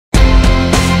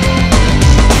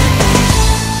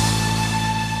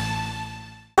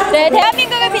네,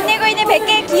 대한민국을 빛내고 있는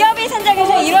 100개 기업이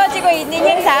선정해서 이루어지고 있는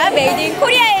행사 메이드 인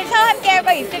코리아에서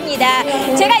함께하고 있습니다.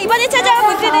 제가 이번에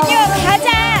찾아온 부스는요,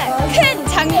 가장 큰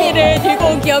장비를 들고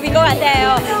온 기업인 것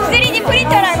같아요. 3D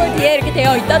프린터라고 뒤에 이렇게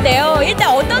되어 있던데요.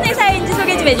 일단 어떤 회사인지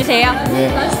소개 좀 해주세요. 네,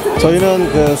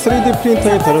 저희는 그 3D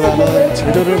프린터에 들어가는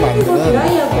재료를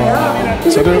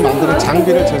만드는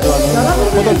장비를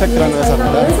제조하는 포던테크라는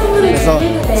회사입니다. 그래서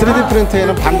 3D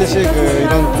프린터에는 반드시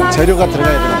이런 재료가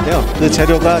들어가야 되는데요. 이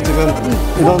재료가 지금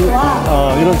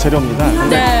이런 재료입니다.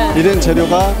 네. 이런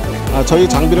재료가 저희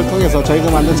장비를 통해서, 저희가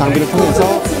만든 장비를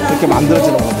통해서 이렇게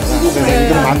만들어지는 겁니다. 그래서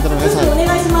이걸 만드는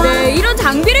회사입니다. 네, 이런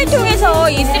장비를 통해서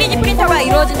이 3D 프린터가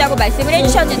이루어진다고 말씀을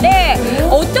해주셨는데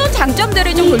어떤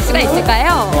장점들을 좀 볼 수가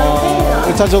있을까요?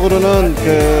 1차적으로는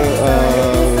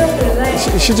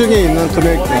시중에 있는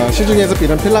시중에서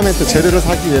이런 필라멘트 재료를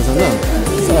사기 위해서는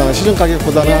시중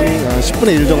가격보다는 한 10분의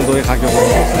 1 정도의 가격으로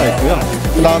살 수가 있고요.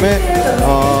 그 다음에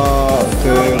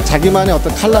자기만의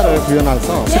어떤 컬러를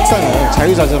구현해서 색상을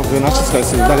자유자재로 구현하실 수가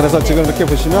있습니다. 그래서 지금 이렇게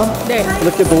보시면 네.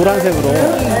 이렇게 노란색으로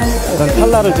어떤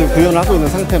컬러를 지금 구현하고 있는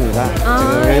상태입니다.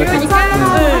 지금 이렇게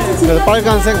그래서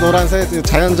빨간색, 노란색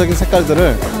자연적인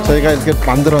색깔들을 저희가 이렇게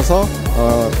만들어서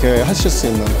이렇게 하실 수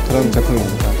있는 그런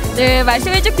제품입니다. 네,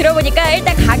 말씀을 쭉 들어보니까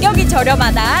일단 가격이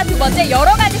저렴하다, 두 번째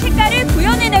여러 가지 색깔을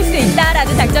구현해낼 수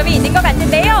있다라는 장점이 있는 것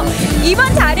같은데요.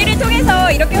 이번 자리를 통해서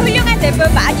이렇게 훌륭한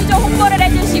제품 많이 좀 홍보를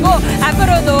해주시고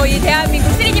앞으로도 이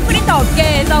대한민국 3D 프린터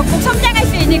업계에서 꼭 성장할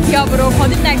수 있는 기업으로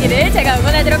거듭나기를 제가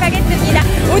응원하도록 하겠습니다.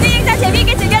 오늘 행사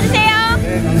재미있게 즐겨주세요.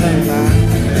 네,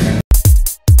 감사합니다.